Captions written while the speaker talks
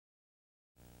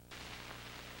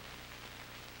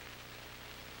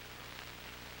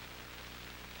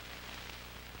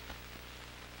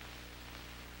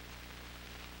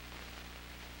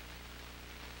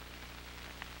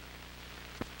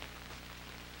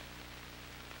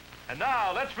And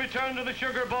now let's return to the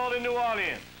Sugar Bowl in New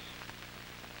Orleans.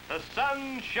 The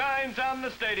sun shines on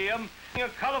the stadium, a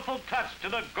colorful touch to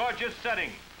the gorgeous setting.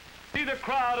 See the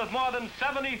crowd of more than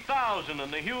 70,000 in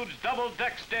the huge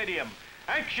double-deck stadium,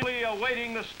 anxiously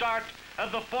awaiting the start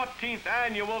of the 14th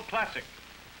Annual Classic.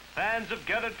 Fans have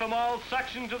gathered from all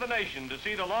sections of the nation to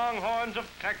see the Longhorns of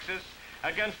Texas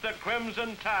against the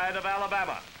Crimson Tide of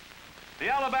Alabama. The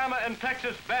Alabama and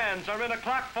Texas bands are in a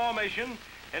clock formation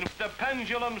in which the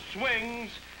pendulum swings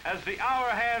as the hour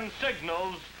hand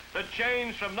signals the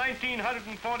change from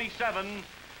 1947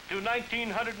 to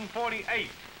 1948.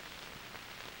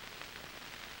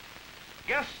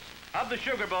 Guests of the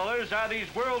Sugar Bowlers are these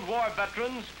World War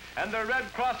veterans and their Red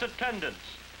Cross attendants.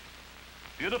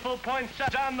 Beautiful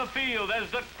poinsettias on the field as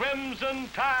the Crimson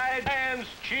Tide fans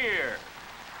cheer.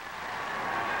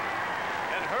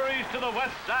 And hurries to the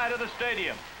west side of the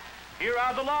stadium. Here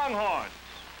are the Longhorns.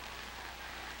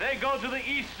 They go to the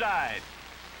east side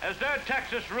as their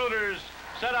Texas rooters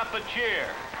set up a cheer.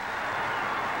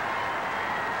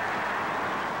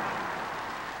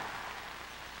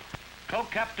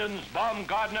 Co-captains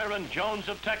Baumgardner and Jones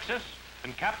of Texas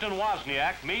and Captain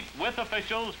Wozniak meet with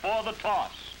officials for the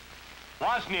toss.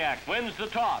 Wozniak wins the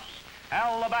toss.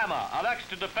 Alabama elects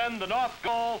to defend the north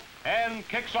goal and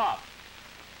kicks off.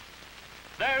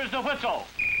 There's the whistle.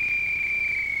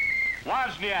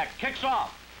 Wozniak kicks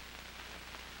off.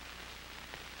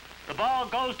 The ball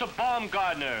goes to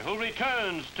Baumgardner, who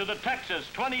returns to the Texas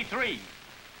 23.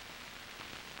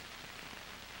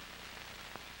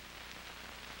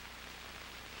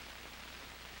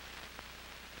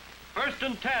 First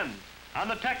and 10 on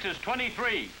the Texas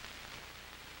 23.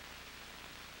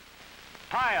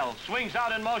 Pyle swings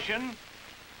out in motion.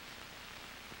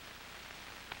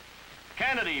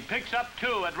 Kennedy picks up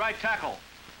 2 at right tackle.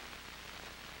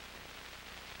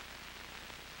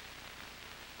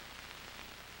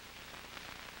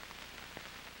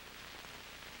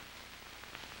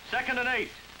 Second and 8.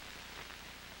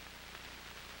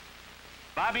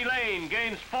 Bobby Lane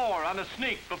gains 4 on a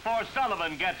sneak before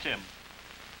Sullivan gets him.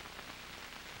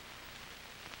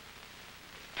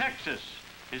 Texas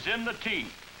is in the tee.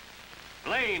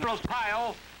 Lane throws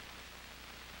Pyle,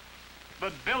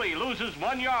 but Billy loses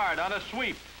 1 yard on a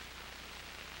sweep.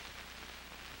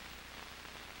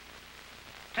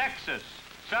 Texas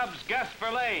subs Guess for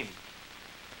Lane.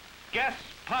 Guess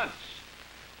punts.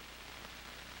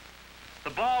 The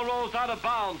ball rolls out of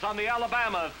bounds on the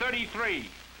Alabama 33.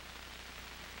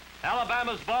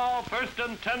 Alabama's ball, first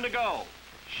and 10 to go.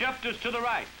 Shift is to the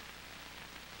right.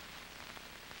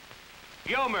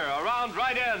 Gilmer around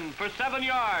right end for 7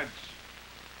 yards.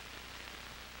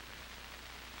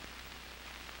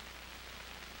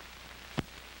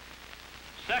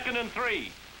 Second and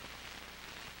 3.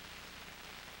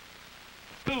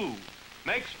 2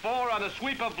 makes 4 on a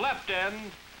sweep of left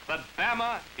end, but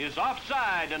Bama is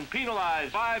offside and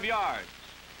penalized 5 yards.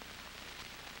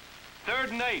 Third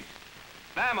and 8.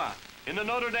 Bama in the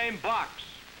Notre Dame box.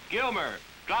 Gilmer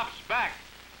drops back.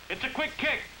 It's a quick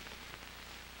kick.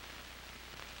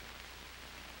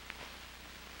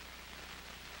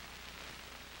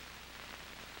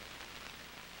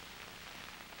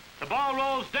 The ball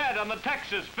rolls dead on the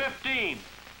Texas 15.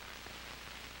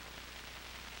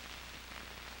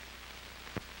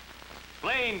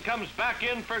 Lane comes back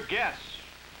in for Guess.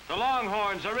 The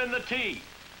Longhorns are in the tee.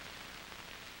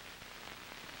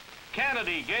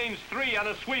 Kennedy gains 3 on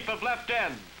a sweep of left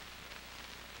end.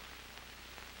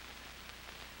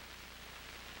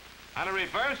 On a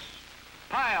reverse,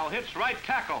 Pyle hits right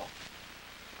tackle.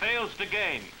 Fails to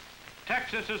gain.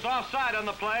 Texas is offside on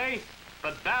the play,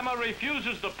 but Bama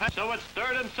refuses the pass, so it's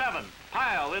 3rd and 7.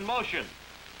 Pyle in motion.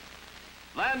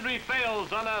 Landry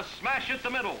fails on a smash at the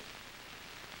middle.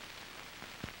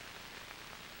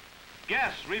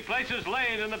 Guess replaces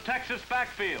Lane in the Texas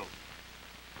backfield.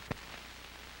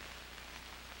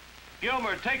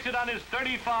 Gilmer takes it on his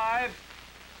 35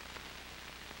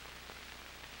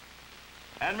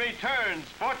 and returns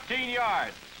 14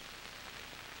 yards.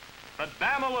 But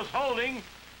Bama was holding,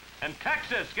 and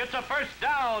Texas gets a first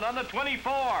down on the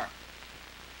 24.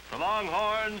 The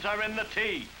Longhorns are in the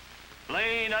tee.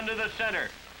 Lane under the center.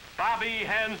 Bobby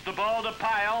hands the ball to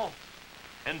Pyle,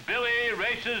 and Billy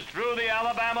races through the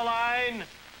Alabama line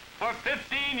for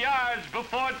 15 yards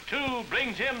before 2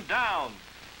 brings him down.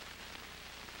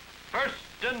 First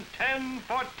and 10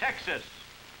 for Texas.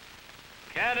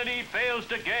 Kennedy fails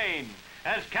to gain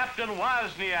as Captain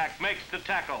Wozniak makes the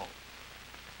tackle.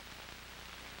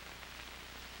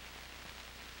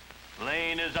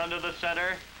 Lane is under the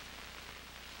center.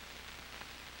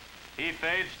 He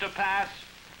fades to pass.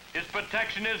 His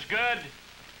protection is good,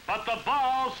 but the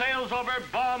ball sails over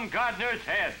Baumgardner's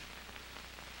head.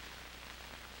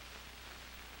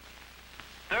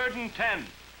 3rd and 10.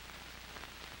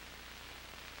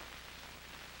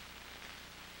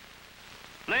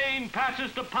 Lane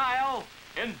passes to Pyle,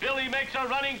 and Billy makes a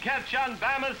running catch on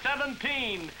Bama's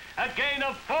 17. A gain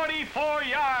of 44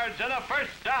 yards and a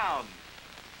first down.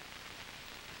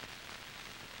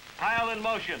 Pyle in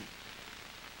motion.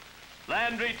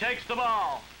 Landry takes the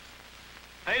ball.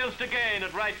 Fails to gain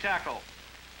at right tackle.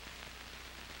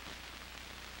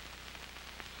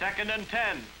 2nd and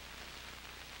 10.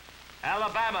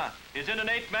 Alabama is in an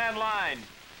 8-man line.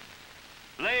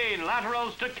 Lane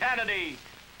laterals to Kennedy.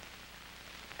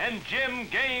 And Jim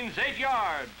gains 8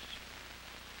 yards.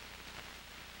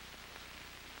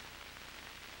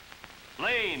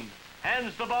 Lane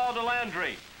hands the ball to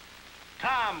Landry.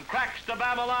 Tom cracks the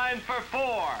Bama line for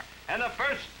 4 and a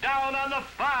first down on the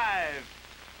 5.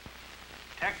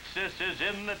 Texas is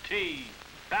in the tee.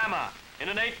 Bama in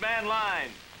an 8-man line.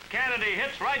 Kennedy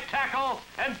hits right tackle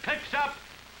and picks up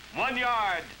 1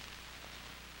 yard.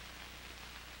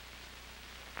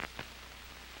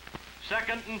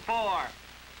 2nd and 4.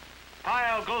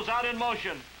 Pyle goes out in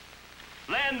motion.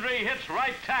 Landry hits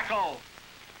right tackle.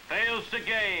 Fails to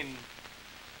gain.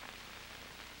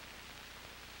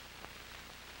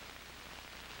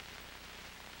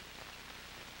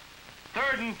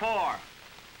 3rd and 4.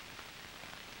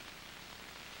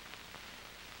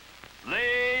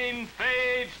 Lane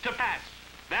fades to pass.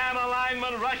 Bama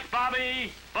lineman rush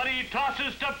Bobby, but he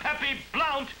tosses to Pepe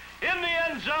Blount in the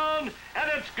end zone,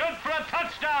 and it's good for a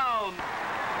touchdown.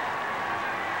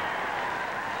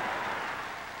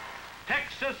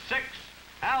 Texas 6,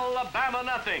 Alabama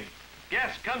nothing.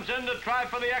 Guest comes in to try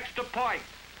for the extra point.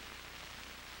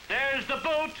 There's the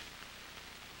boot.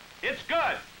 It's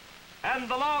good. And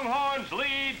the Longhorns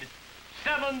lead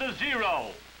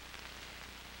 7-0.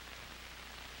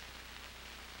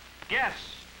 Guess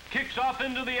kicks off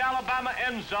into the Alabama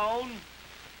end zone.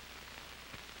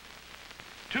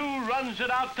 2 runs it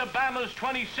out to Bama's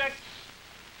 26,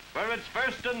 where it's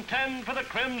 1st and 10 for the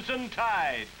Crimson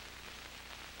Tide.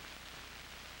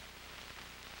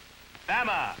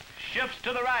 Bama shifts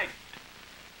to the right.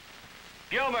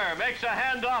 Gilmer makes a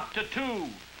handoff to 2,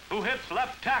 who hits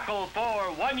left tackle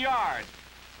for 1 yard.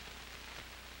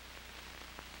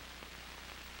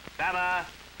 Bama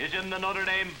is in the Notre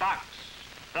Dame box.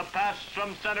 The pass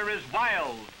from center is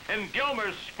wild, and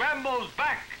Gilmer scrambles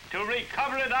back to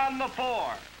recover it on the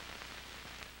 4.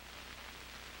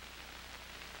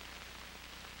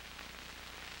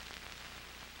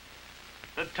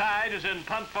 The Tide is in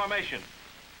punt formation.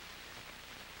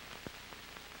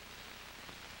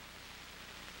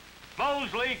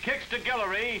 Mosley kicks to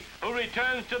Guillory, who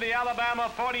returns to the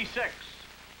Alabama 46.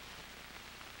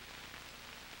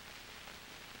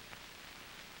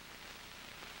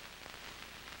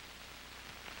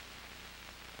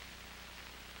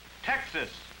 Texas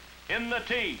in the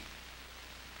tee.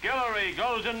 Guillory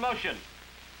goes in motion.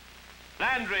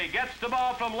 Landry gets the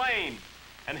ball from Lane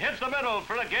and hits the middle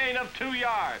for a gain of 2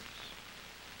 yards.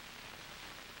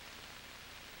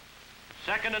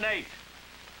 2nd and 8.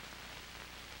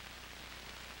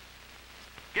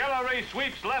 Guillory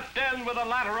sweeps left end with a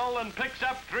lateral and picks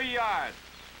up 3 yards.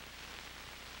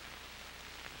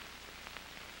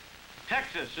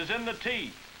 Texas is in the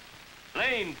tee.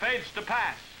 Lane fades to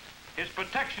pass. His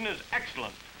protection is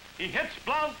excellent. He hits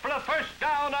Blount for a first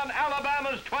down on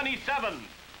Alabama's 27.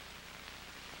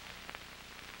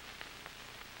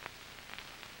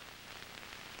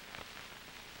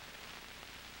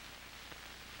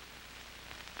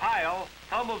 Pyle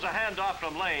fumbles a handoff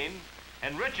from Lane,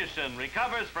 and Richardson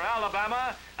recovers for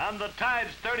Alabama on the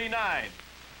Tide's 39.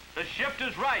 The shift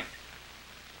is right.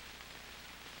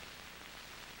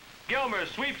 Gilmer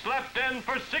sweeps left end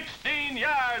for 16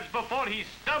 yards before he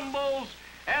stumbles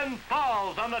and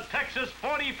falls on the Texas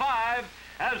 45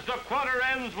 as the quarter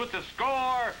ends with the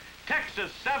score,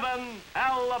 Texas 7,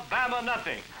 Alabama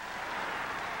nothing.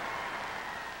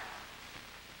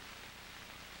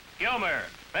 Gilmer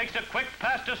makes a quick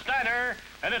pass to Steiner,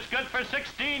 and it's good for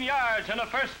 16 yards and a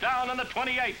first down on the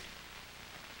 28.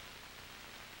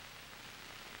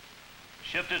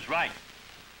 Shift is right.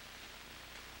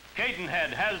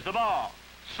 Cadenhead has the ball,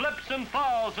 slips and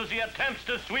falls as he attempts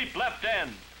to sweep left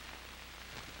end.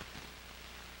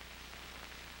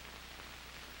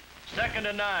 2nd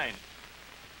and 9.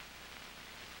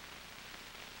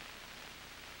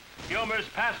 Gilmer's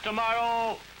pass to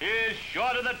Morrow is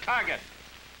short of the target.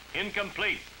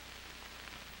 Incomplete.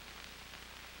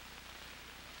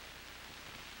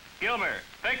 Gilmer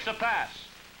fakes a pass,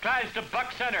 tries to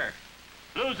buck center,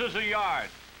 loses a yard.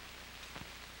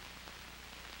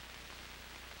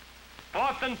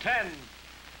 4th and 10.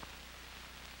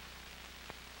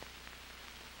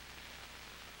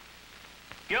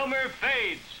 Gilmer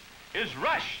fades, is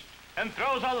rushed, and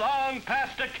throws a long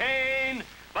pass to Kane,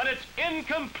 but it's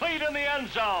incomplete in the end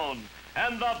zone,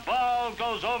 and the ball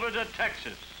goes over to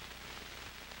Texas.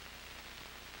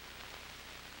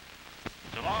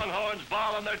 The Longhorns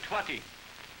ball on their 20.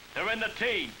 They're in the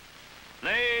tee.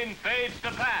 Lane fades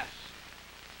to pass.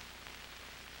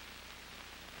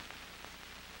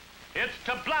 It's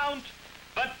to Blount,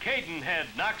 but Cadenhead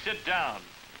knocks it down.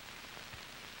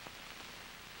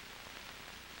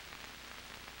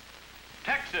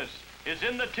 Texas is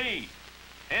in the tee.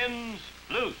 Ends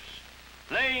loose.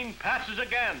 Lane passes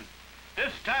again.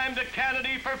 This time to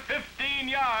Kennedy for 15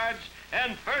 yards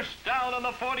and first down on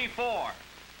the 44.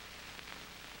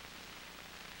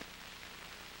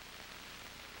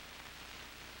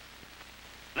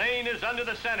 Lane is under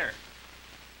the center.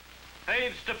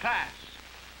 Fades to pass.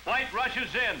 White rushes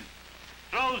in.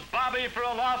 Throws Bobby for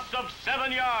a loss of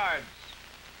 7 yards.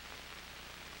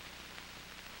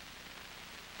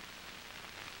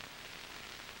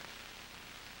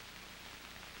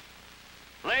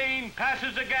 Lane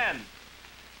passes again.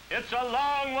 It's a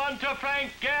long one to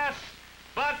Frank Guess,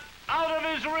 but out of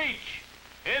his reach.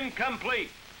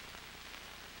 Incomplete.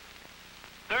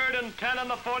 3rd and 10 on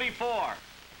the 44.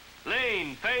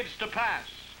 Lane fades to pass.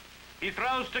 He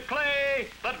throws to Clay,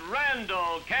 but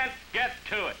Randall can't get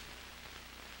to it.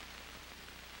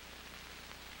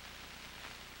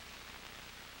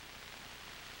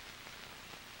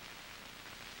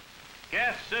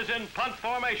 Guess is in punt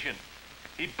formation.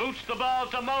 He boots the ball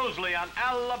to Mosley on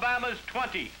Alabama's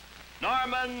 20.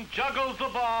 Norman juggles the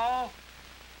ball,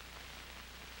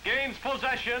 gains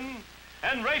possession,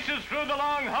 and races through the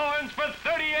Longhorns for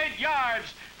 38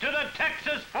 yards to the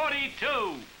Texas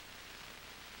 42.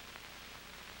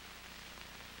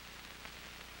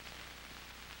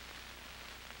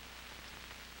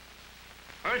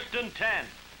 First and 10.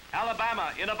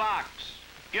 Alabama in a box.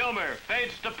 Gilmer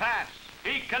fades to pass.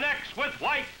 He connects with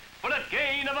White for a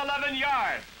gain of 11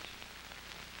 yards.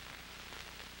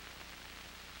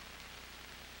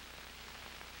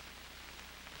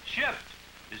 Shift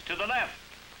is to the left.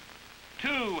 2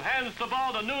 hands the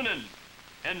ball to Noonan,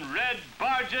 and Red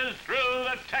barges through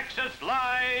the Texas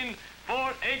line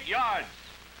for 8 yards.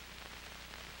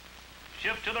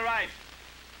 Shift to the right.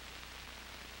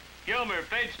 Gilmer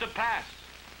fades to pass.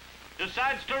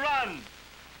 Decides to run.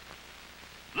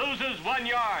 Loses 1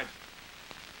 yard.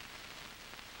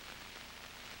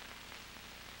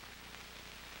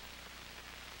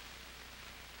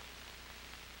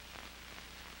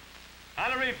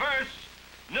 On a reverse,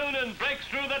 Noonan breaks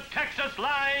through the Texas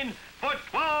line for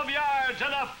 12 yards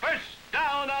and a first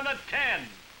down on the 10.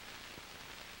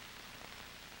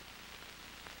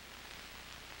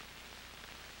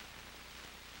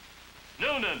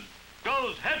 Noonan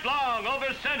goes headlong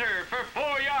over center for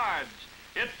 4 yards.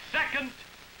 It's 2nd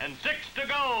and 6 to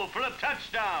go for a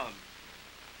touchdown.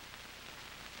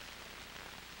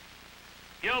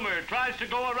 Gilmer tries to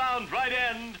go around right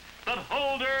end, but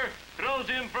Holder throws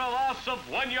him for a loss of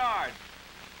 1 yard.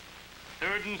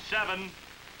 3rd and 7.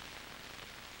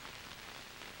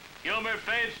 Gilmer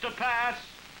fades to pass,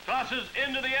 tosses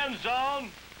into the end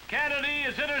zone. Kennedy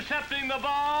is intercepting the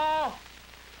ball,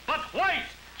 but White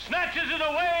snatches it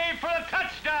away for a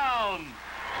touchdown.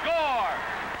 Score,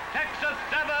 Texas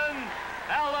 7,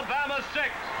 Alabama 6.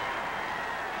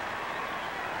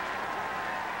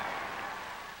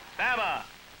 Bama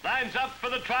lines up for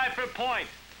the try for point.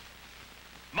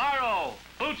 Morrow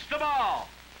boots the ball.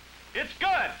 It's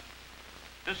good.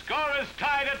 The score is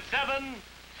tied at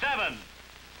 7-7.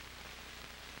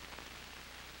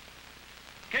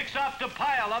 Kicks off to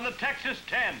Pyle on the Texas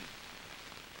 10.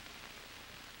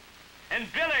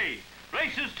 And Billy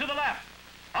races to the left,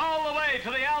 all the way to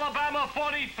the Alabama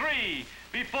 43,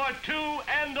 before 2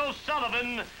 and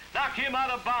O'Sullivan knock him out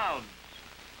of bounds.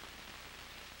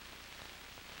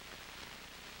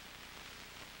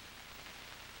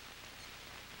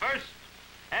 First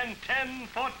and 10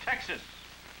 for Texas.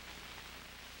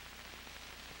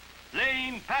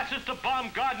 Lane passes to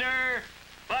Baumgartner,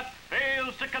 but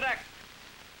fails to connect.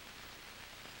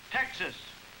 Texas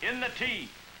in the tee.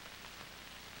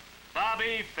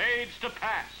 Bobby fades to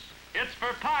pass. It's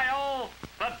for Pyle,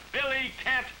 but Billy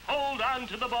can't hold on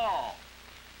to the ball.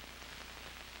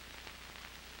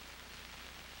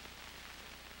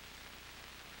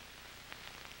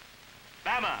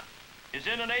 Bama is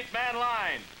in an 8-man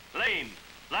line. Lane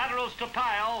laterals to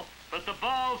Pyle, but the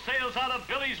ball sails out of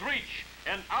Billy's reach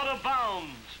and out of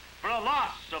bounds for a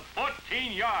loss of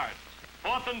 14 yards.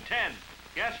 4th and 10.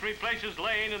 Guess replaces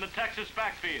Lane in the Texas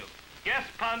backfield. Guess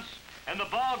punts, and the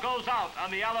ball goes out on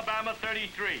the Alabama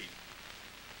 33.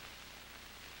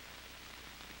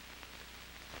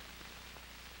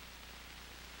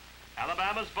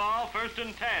 Alabama's ball, 1st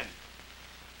and 10.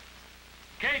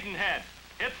 Cadenhead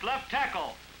hits left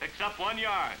tackle, picks up 1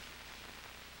 yard.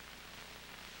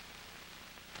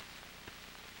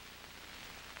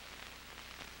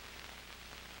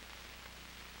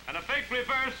 And a fake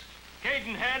reverse,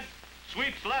 Cadenhead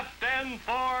sweeps left end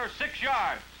for 6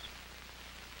 yards.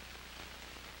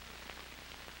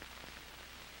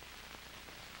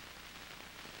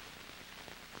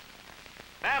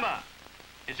 Bama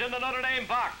is in the Notre Dame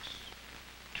box.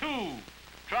 2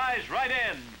 tries right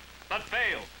end, but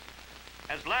fails,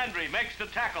 as Landry makes the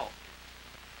tackle.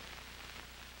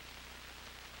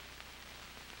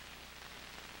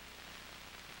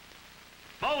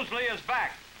 Mosley is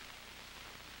back.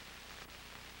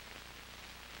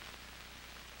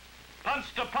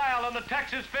 Punts to Pyle on the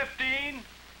Texas 15.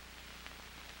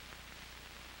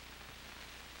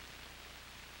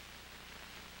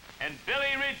 And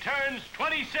Billy returns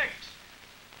 26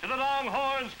 to the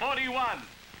Longhorns 41.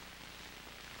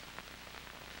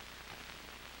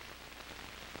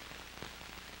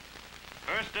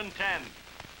 First and 10.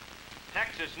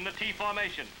 Texas in the T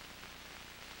formation.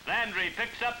 Landry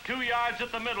picks up 2 yards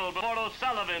at the middle before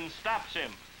O'Sullivan stops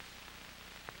him.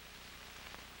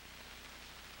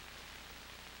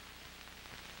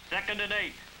 Second and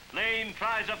 8. Lane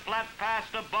tries a flat pass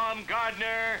to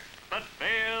Baumgardner, but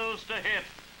fails to hit.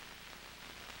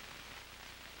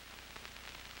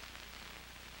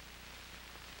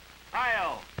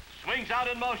 Pyle swings out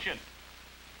in motion.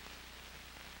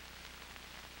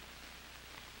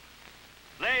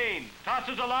 Lane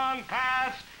tosses a long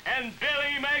pass, and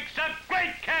Billy makes a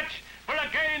great catch for a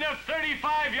gain of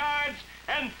 35 yards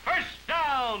and first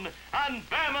down on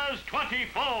Bama's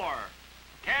 24.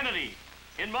 Kennedy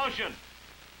in motion.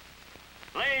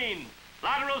 Lane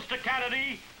laterals to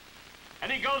Kennedy,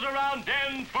 and he goes around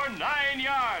end for 9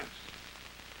 yards.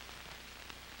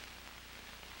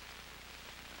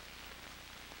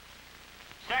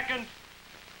 Second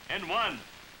and 1.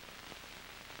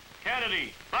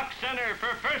 Kennedy buck center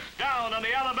for first down on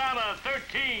the Alabama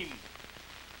 13.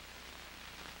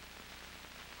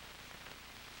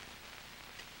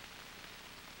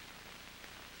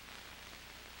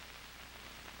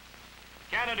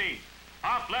 Kennedy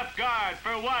off left guard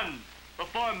for 1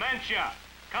 before Mancha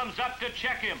comes up to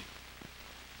check him.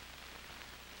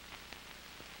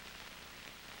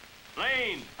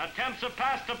 Lane attempts a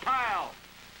pass to Pyle,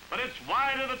 but it's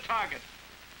wide of the target.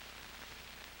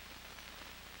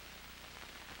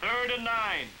 3rd and 9.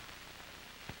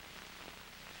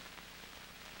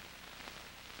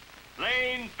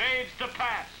 Lane fades to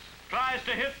pass, tries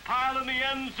to hit Pyle in the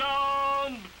end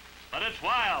zone, but it's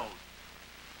wild.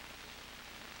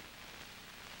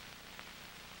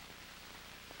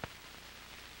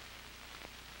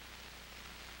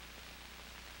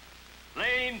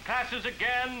 Lane passes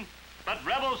again, but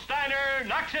Rebel Steiner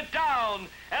knocks it down,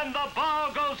 and the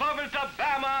ball goes over to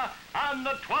Bama on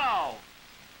the 12.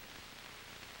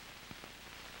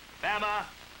 Bama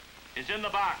is in the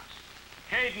box.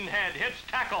 Cadenhead hits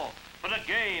tackle, but a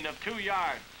gain of 2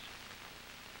 yards.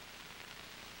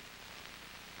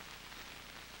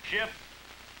 Schiff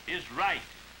is right.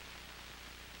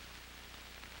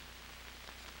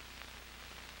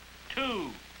 2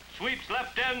 sweeps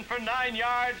left end for 9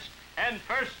 yards, and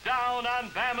first down on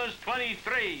Bama's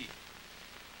 23.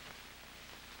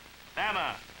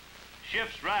 Bama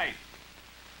shifts right.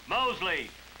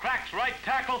 Mosley cracks right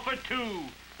tackle for 2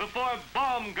 before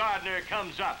Baumgardner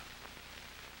comes up.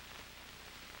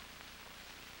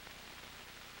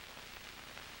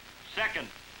 Second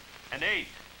and 8.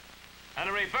 And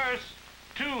a reverse.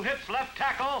 2 hits left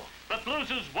tackle, but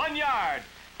loses 1 yard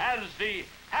as the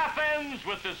half ends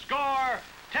with the score,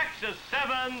 Texas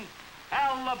 7,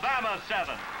 Alabama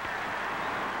 7.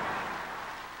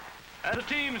 As the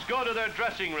teams go to their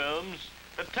dressing rooms,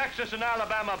 the Texas and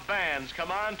Alabama bands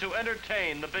come on to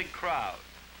entertain the big crowd.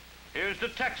 Here's the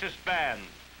Texas band,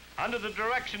 under the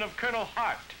direction of Colonel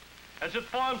Hart, as it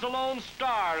forms a lone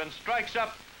star and strikes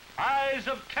up Eyes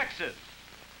of Texas.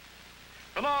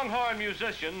 The Longhorn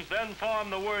musicians then form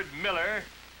the word Miller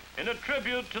in a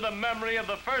tribute to the memory of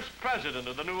the first president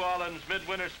of the New Orleans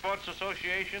Midwinter Sports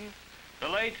Association, the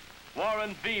late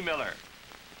Warren V. Miller.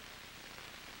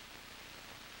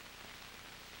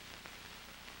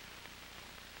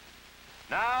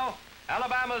 Now,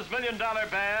 Alabama's $1 Million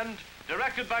Band,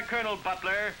 directed by Colonel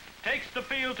Butler, takes the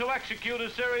field to execute a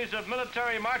series of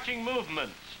military marching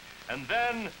movements, and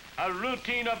then a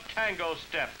routine of tango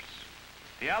steps.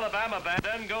 The Alabama Band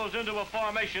then goes into a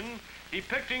formation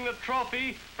depicting the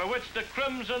trophy for which the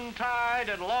Crimson Tide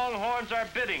and Longhorns are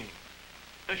bidding,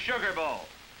 the Sugar Bowl.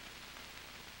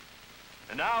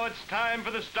 And now it's time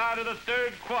for the start of the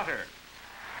third quarter.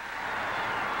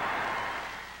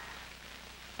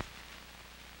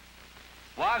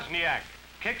 Wozniak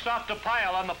kicks off to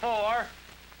Pyle on the 4.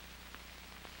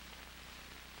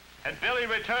 And Billy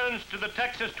returns to the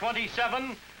Texas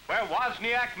 27, where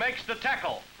Wozniak makes the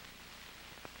tackle.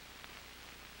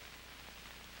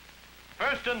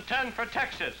 1st and 10 for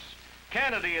Texas.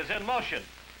 Kennedy is in motion.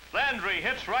 Landry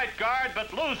hits right guard,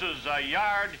 but loses a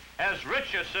yard as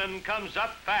Richardson comes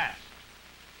up fast.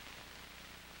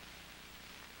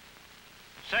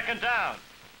 2nd down.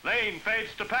 Lane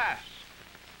fades to pass.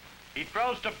 He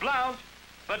throws to Blount,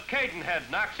 but Cadenhead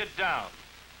knocks it down.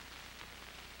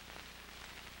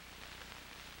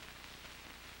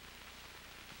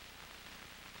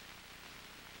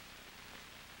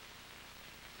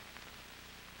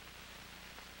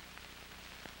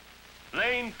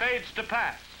 Lane fades to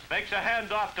pass, makes a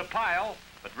handoff to Pyle,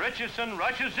 but Richardson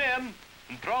rushes in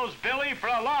and throws Billy for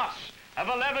a loss of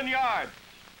 11 yards.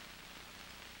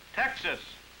 Texas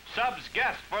subs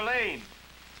Guest for Lane.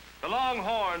 The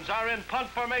Longhorns are in punt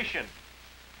formation.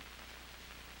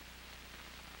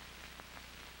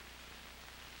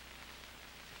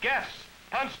 Guest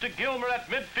punts to Gilmer at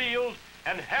midfield,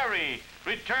 and Harry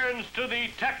returns to the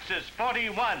Texas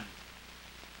 41.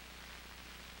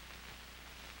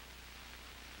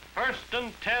 1st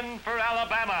and 10 for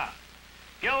Alabama.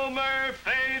 Gilmer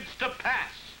fades to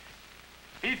pass.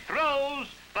 He throws,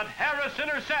 but Harris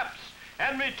intercepts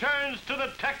and returns to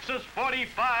the Texas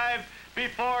 45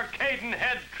 before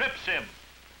Cadenhead trips him.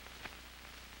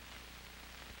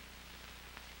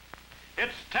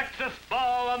 It's Texas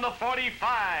ball on the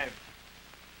 45.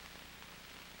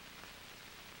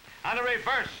 On a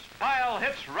reverse, Pyle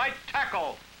hits right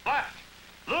tackle, but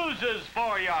loses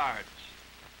 4 yards.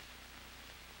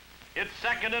 It's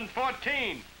 2nd and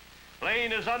 14.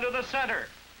 Lane is under the center.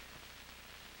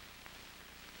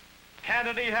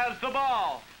 Kennedy has the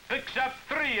ball, picks up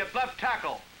 3 at left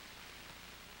tackle.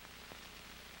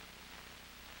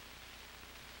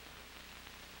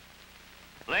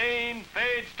 Lane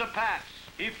fades to pass.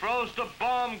 He throws to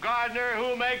Baumgartner,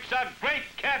 who makes a great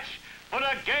catch for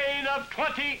a gain of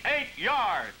 28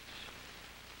 yards.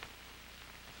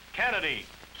 Kennedy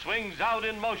swings out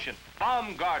in motion.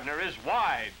 Baumgartner is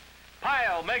wide.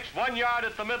 Pyle makes 1 yard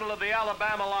at the middle of the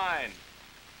Alabama line.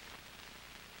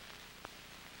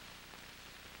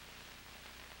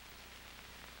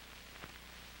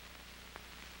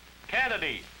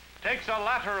 Kennedy takes a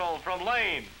lateral from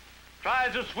Lane,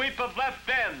 tries a sweep of left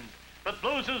end, but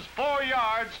loses 4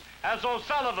 yards as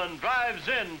O'Sullivan drives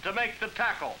in to make the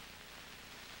tackle.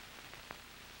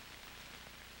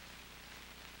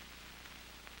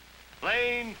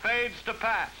 Lane fades to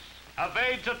pass,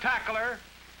 evades a tackler,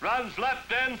 runs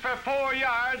left end for 4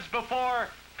 yards before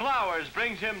Flowers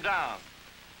brings him down.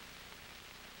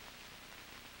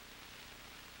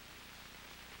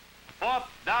 Fourth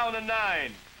down and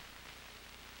 9.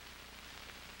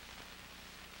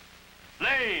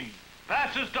 Lane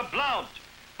passes to Blount,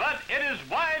 but it is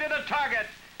wide of the target,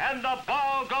 and the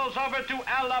ball goes over to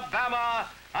Alabama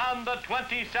on the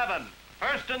 27.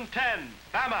 1st and 10.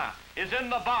 Bama is in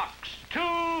the box. 2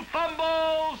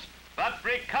 fumbles, but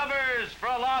recovers for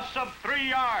a loss of 3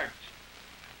 yards.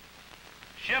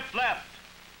 Shift left.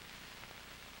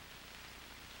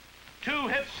 2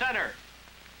 hits center.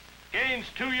 Gains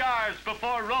 2 yards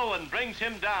before Rowan brings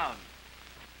him down.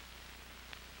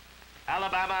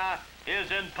 Alabama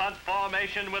is in punt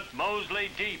formation with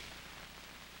Mosley deep.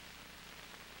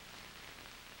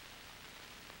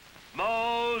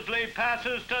 Mosley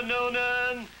passes to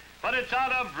Noonan, but it's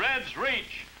out of Red's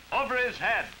reach, over his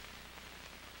head.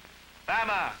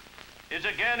 Bama is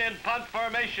again in punt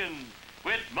formation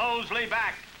with Mosley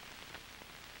back.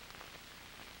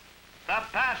 The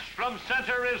pass from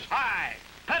center is high.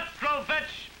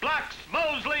 Petrovich blocks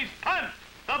Mosley's punt.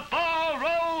 The ball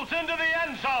rolls into the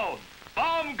end zone.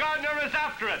 Baumgartner is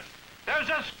after it. There's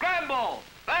a scramble.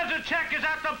 Vazicek is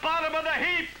at the bottom of the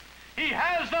heap. He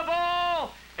has the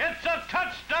ball. It's a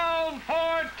touchdown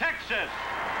for Texas.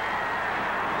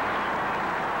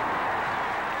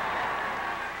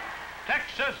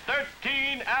 Texas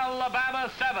 13,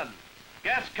 Alabama 7.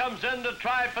 Guest comes in to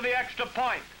try for the extra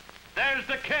point. There's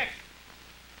the kick.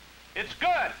 It's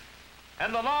good.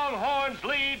 And the Longhorns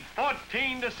lead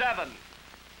 14-7.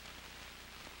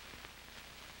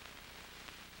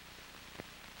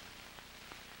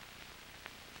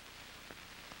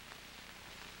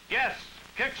 Guest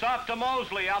kicks off to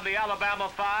Mosley on the Alabama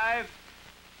 5.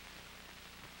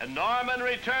 And Norman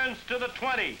returns to the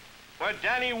 20, where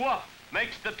Danny Wolf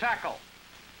makes the tackle.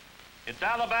 It's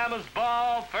Alabama's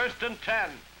ball, 1st and 10.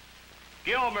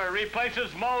 Gilmer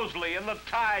replaces Mosley in the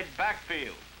tied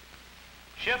backfield.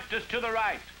 Shift is to the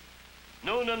right.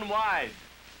 Noonan wide.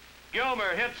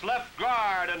 Gilmer hits left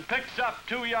guard and picks up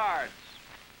 2 yards.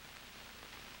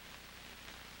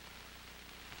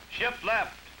 shift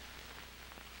left.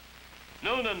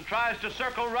 Noonan tries to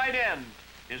circle right end,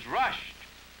 is rushed,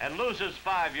 and loses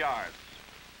 5 yards.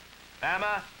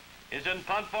 Bama is in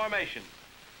punt formation.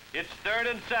 It's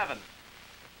 3rd and 7.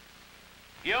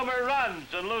 Gilmer runs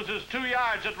and loses 2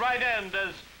 yards at right end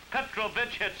as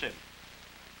Petrovich hits him.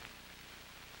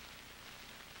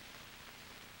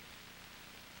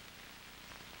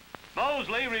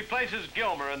 Mosley replaces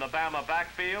Gilmer in the Bama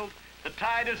backfield. The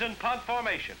Tide is in punt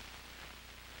formation.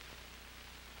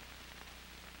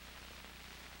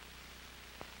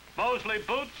 Mosley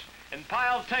boots, and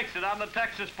Pyle takes it on the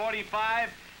Texas 45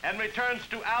 and returns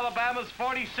to Alabama's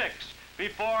 46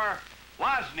 before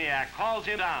Wozniak hauls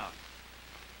him down.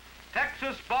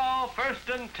 Texas ball,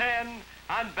 1st and 10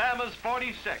 on Bama's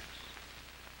 46.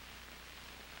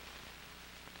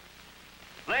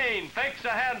 Lane fakes a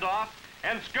handoff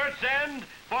and skirts end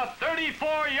for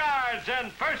 34 yards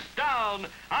and 1st down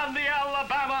on the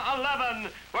Alabama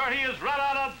 11, where he is run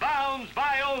out of bounds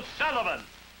by O'Sullivan.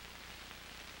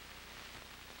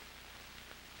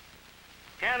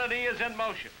 Kennedy is in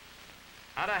motion.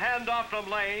 On a handoff from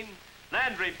Lane,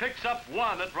 Landry picks up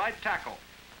 1 at right tackle.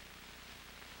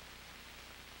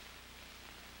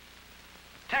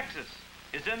 Texas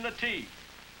is in the tee.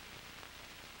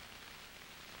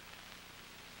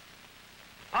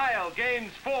 Pyle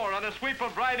gains 4 on a sweep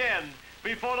of right end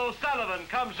before O'Sullivan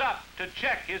comes up to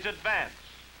check his advance.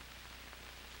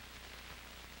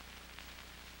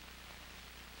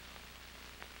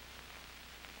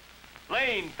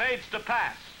 Lane fades to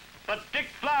pass, but Dick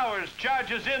Flowers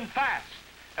charges in fast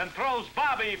and throws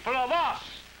Bobby for a loss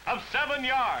of 7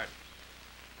 yards.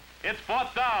 It's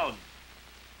 4th down.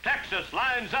 Texas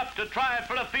lines up to try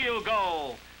for a field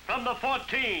goal from the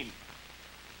 14.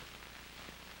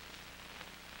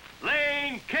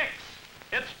 Lane kicks.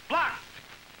 It's blocked.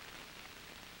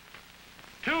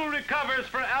 2 recovers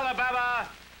for Alabama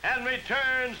and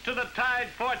returns to the Tide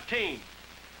 14.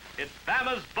 It's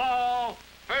Bama's ball,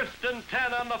 1st and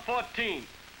 10 on the 14.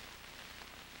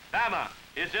 Bama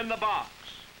is in the box.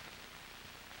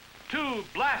 2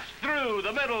 blasts through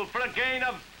the middle for a gain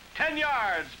of 10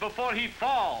 yards before he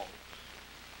falls.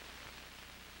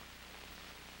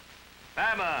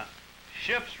 Bama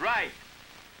shifts right.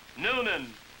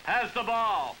 Noonan has the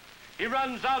ball. He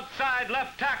runs outside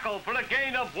left tackle for a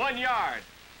gain of 1 yard.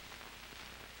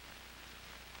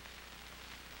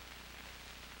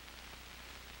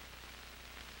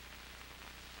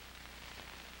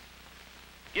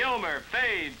 Gilmer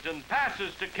fades and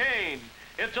passes to Kane.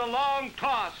 It's a long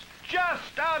toss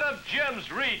just out of Jim's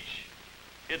reach.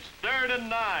 It's 3rd and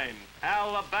 9.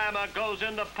 Alabama goes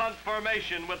into punt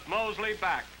formation with Mosley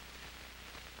back.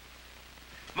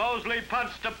 Mosley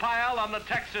punts to Pyle on the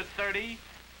Texas 30.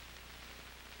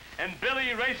 And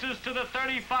Billy races to the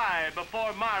 35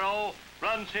 before Morrow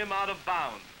runs him out of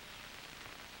bounds.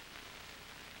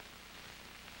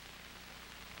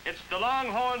 It's the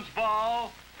Longhorns'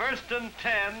 ball, 1st and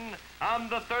 10 on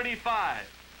the 35.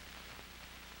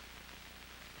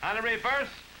 On a reverse,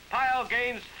 Pyle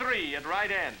gains 3 at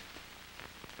right end.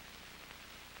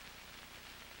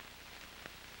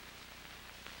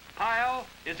 Pyle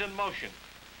is in motion.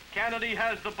 Kennedy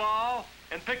has the ball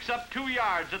and picks up 2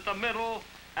 yards at the middle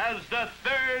as the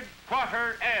 3rd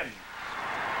quarter ends.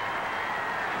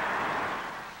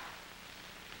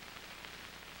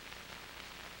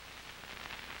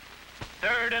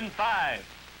 Third and 5.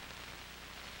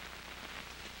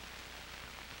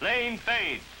 Lane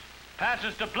fades,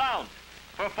 passes to Blount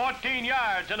for 14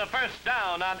 yards and a 1st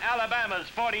down on Alabama's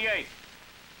 48.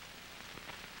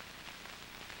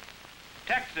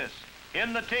 Texas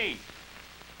in the tee.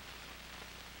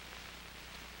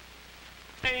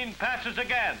 Lane passes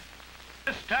again,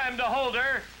 this time to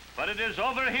Holder, but it is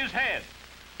over his head.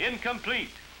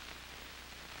 Incomplete.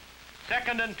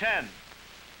 2nd and 10.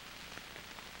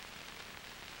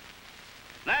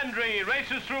 Landry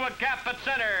races through a gap at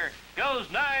center, goes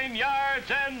 9 yards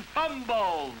and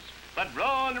fumbles. But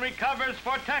Rowan recovers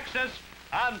for Texas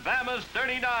on Bama's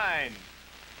 39.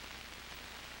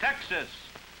 Texas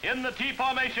in the T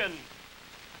formation.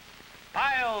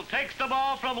 Pyle takes the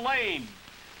ball from Lane.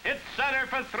 Hits center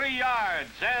for 3 yards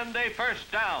and a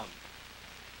 1st down.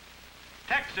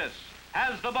 Texas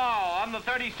has the ball on the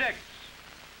 36.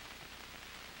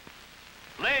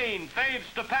 Lane fades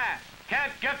to pass.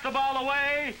 Can't get the ball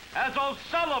away as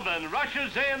O'Sullivan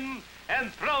rushes in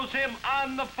and throws him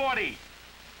on the 40.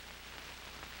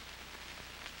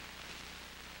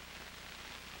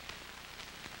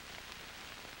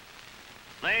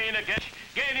 Lane again,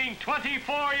 gaining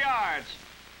 24 yards.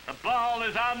 The ball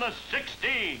is on the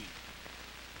 16.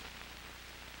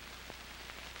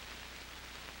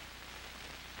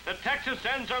 The Texas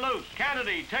ends are loose.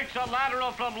 Kennedy takes a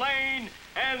lateral from Lane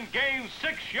and gains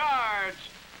 6 yards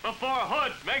before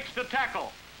Hood makes the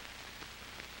tackle.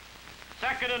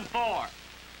 2nd and 4.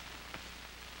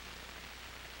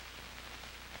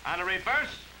 On a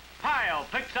reverse, Pyle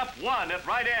picks up 1 at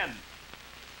right end.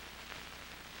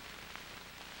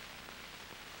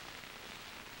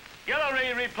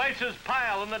 Guillory replaces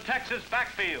Pyle in the Texas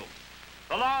backfield.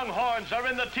 The Longhorns are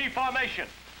in the T formation.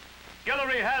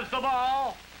 Guillory has the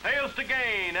ball, fails to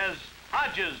gain as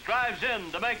Hodges drives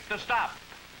in to make the stop.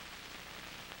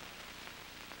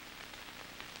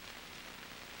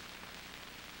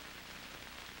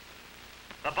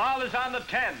 The ball is on the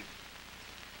 10.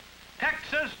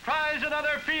 Texas tries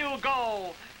another field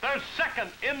goal, their 2nd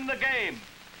in the game.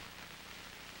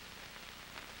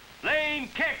 Lane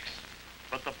kicks,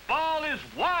 but the ball is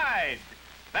wide.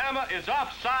 Bama is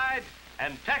offside,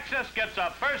 and Texas gets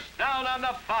a 1st down on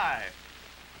the 5.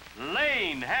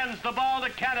 Lane hands the ball to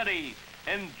Kennedy,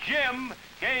 and Jim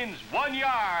gains 1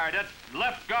 yard at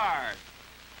left guard.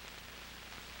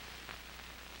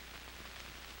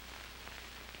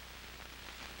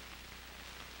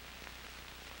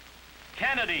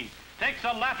 Kennedy takes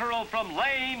a lateral from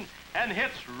Lane and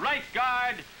hits right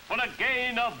guard for a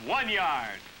gain of 1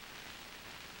 yard.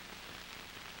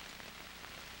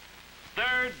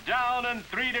 3rd down and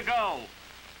 3 to go.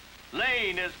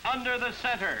 Lane is under the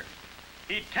center.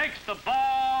 He takes the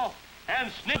ball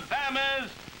and snips Bama's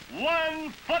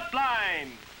 1-foot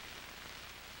line.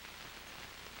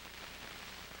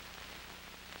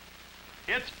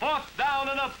 It's 4th down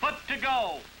and a foot to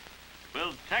go.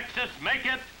 Will Texas make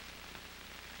it?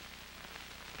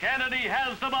 Kennedy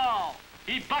has the ball.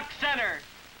 He bucks center.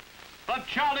 But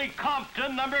Charlie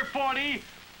Compton, number 40,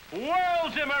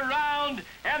 whirls him around,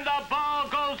 and the ball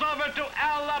goes over to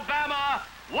Alabama,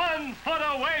 1 foot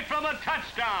away from a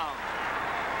touchdown.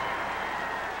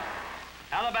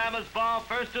 Alabama's ball,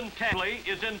 1st and 10,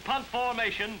 is in punt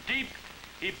formation, deep.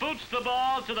 He boots the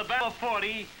ball to the Bama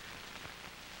 40,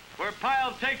 where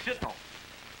Pyle takes it.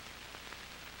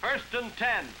 1st and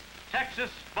 10,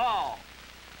 Texas ball.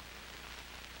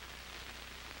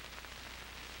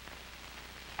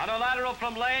 On a lateral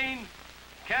from Lane,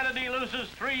 Kennedy loses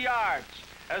 3 yards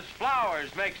as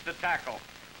Flowers makes the tackle.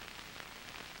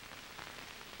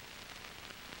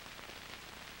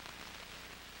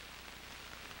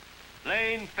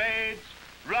 Lane fades,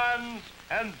 runs,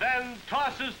 and then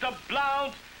tosses to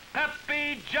Blount.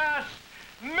 Pepe just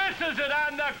misses it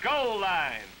on the goal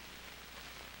line.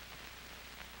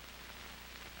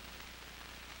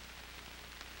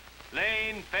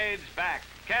 Lane fades back,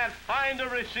 can't find a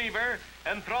receiver,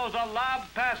 and throws a lob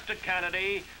pass to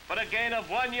Kennedy, but a gain of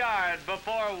 1 yard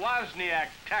before Wozniak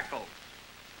tackles.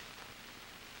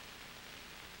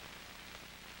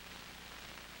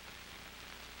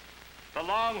 The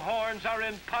Longhorns are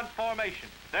in punt formation.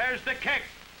 There's the kick.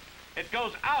 It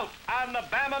goes out on the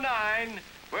Bama 9,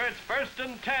 where it's 1st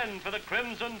and 10 for the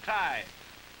Crimson Tide.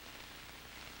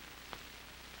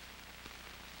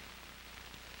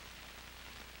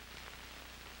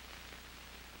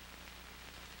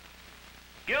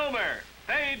 Gilmer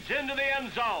fades into the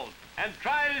end zone and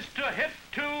tries to hit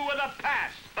 2 with a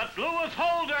pass, but Lewis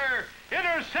Holder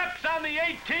intercepts on the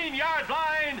 18-yard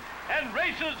line and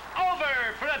races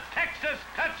over for a Texas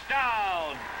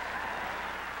touchdown.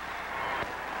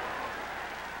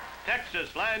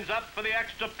 Texas lines up for the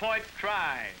extra point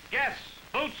try. Guess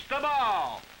boots the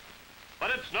ball, but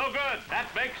it's no good.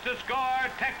 That makes the score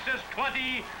Texas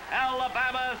 20,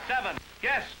 Alabama 7.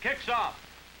 Guess kicks off.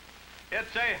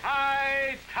 It's a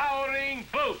high, towering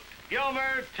boot.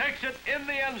 Gilmer takes it in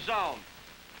the end zone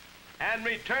and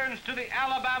returns to the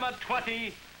Alabama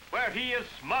 20, where he is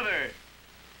smothered.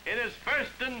 It is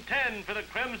 1st and 10 for the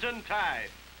Crimson Tide.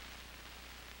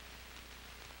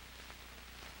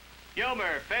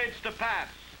 Gilmer fades to pass,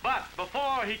 but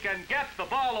before he can get the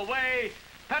ball away,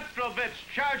 Petrovich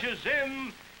charges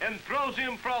in and throws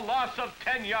him for a loss of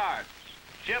 10 yards.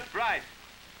 Shift right.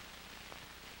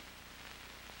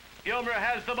 Gilmer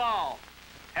has the ball.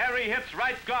 Harry hits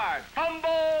right guard,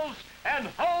 fumbles, and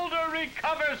Holder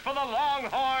recovers for the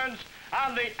Longhorns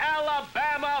on the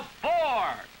Alabama 4.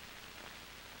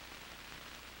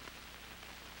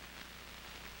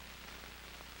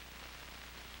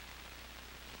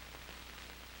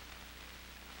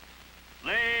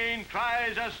 Lane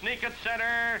tries a sneak at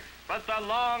center, but the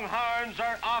Longhorns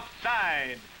are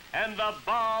offside, and the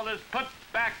ball is put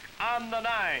back on the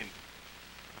 9.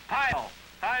 Pyle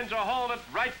finds a hole at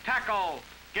right tackle,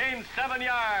 gains 7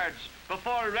 yards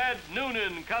before Red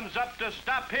Noonan comes up to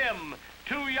stop him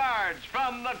 2 yards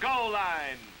from the goal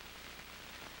line.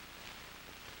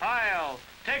 Pyle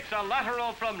takes a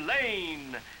lateral from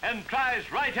Lane and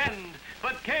tries right end,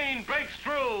 but Kane breaks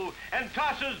through and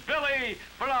tosses Billy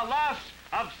for a loss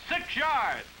of 6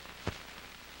 yards.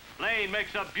 Lane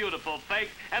makes a beautiful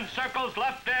fake and circles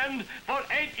left end for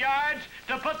 8 yards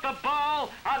to put the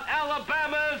ball on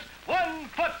Alabama's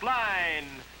 1-foot line.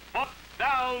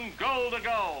 Down goal to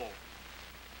go.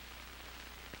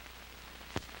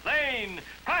 Lane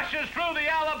crashes through the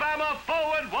Alabama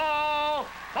forward wall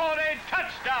for a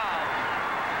touchdown.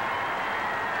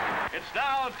 It's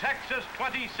now Texas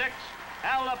 26,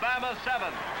 Alabama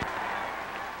 7.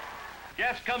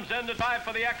 Guest comes in to try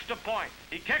for the extra point.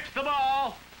 He kicks the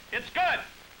ball. It's good.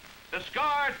 The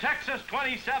score, Texas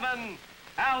 27,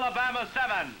 Alabama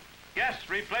 7. Guest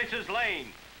replaces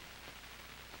Lane.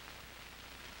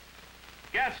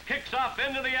 Guest kicks off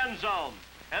into the end zone,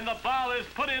 and the ball is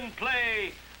put in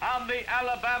play on the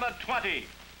Alabama 20.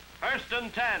 1st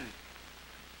and 10.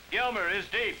 Gilmer is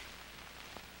deep.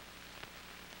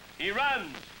 He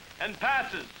runs and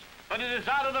passes, but it is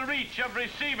out of the reach of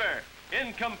receiver.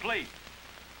 Incomplete.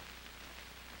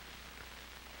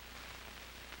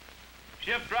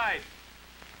 Shift right.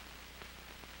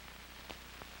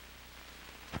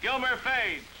 Gilmer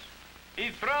fades.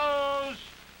 He throws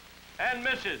and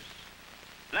misses.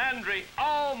 Landry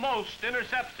almost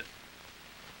intercepts it.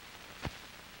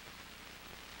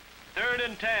 3rd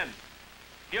and 10.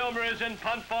 Gilmer is in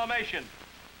punt formation.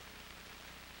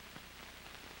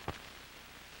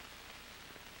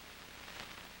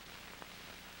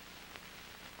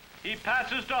 He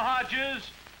passes to Hodges,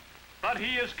 but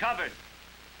he is covered.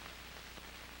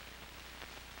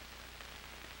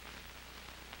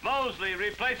 Mosley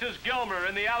replaces Gilmer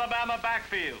in the Alabama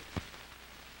backfield.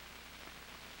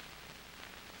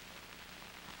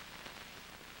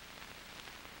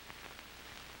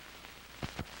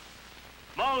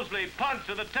 Mosley punts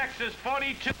to the Texas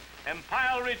 42, and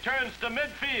Pyle returns to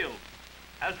midfield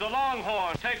as the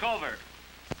Longhorns take over.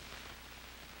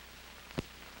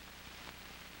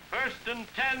 1st and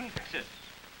 10, Texas.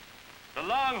 The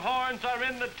Longhorns are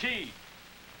in the tee.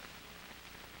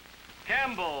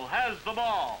 Campbell has the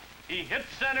ball. He hits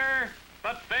center,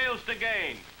 but fails to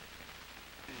gain.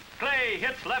 Clay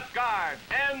hits left guard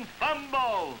and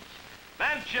fumbles.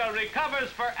 Mancha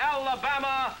recovers for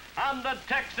Alabama on the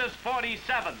Texas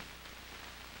 47.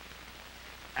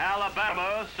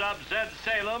 Alabama subs Ed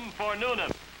Salem for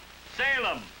Noonan.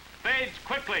 Salem fades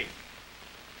quickly.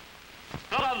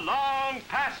 The long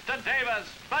pass to Davis,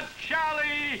 but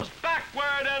Charlie goes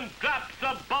backward and drops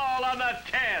the ball on the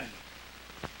 10.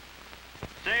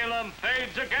 Salem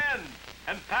fades again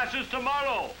and passes to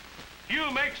Morrow.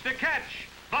 Hugh makes the catch,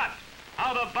 but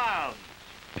out of bounds.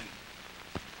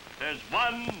 There's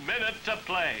 1 minute to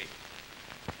play.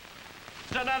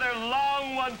 It's another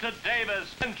long one to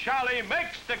Davis, and Charlie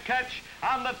makes the catch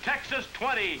on the Texas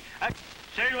 20.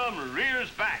 Salem rears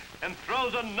back and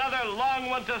throws another long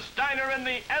one to Steiner in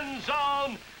the end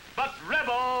zone, but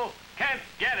Rebel can't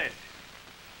get it.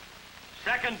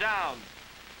 2nd down.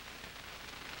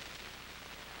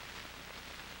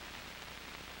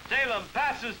 Salem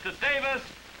passes to Davis,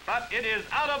 but it is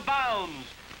out of bounds,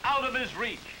 out of his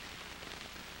reach.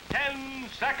 10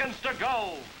 seconds to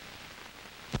go.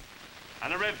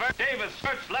 And a reverse. Davis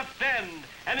skirts left end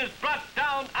and is brought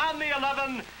down on the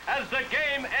 11 as the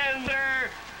game ends there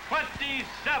 27-7.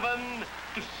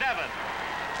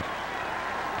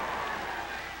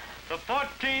 The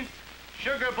 14th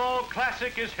Sugar Bowl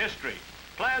Classic is history.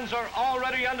 Plans are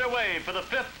already underway for the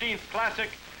 15th Classic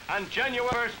on January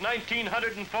 1st,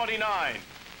 1949.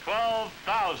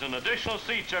 12,000 additional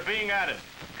seats are being added.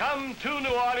 Come to New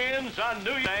Orleans on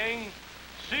New Year's Day.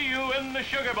 See you in the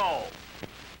Sugar Bowl.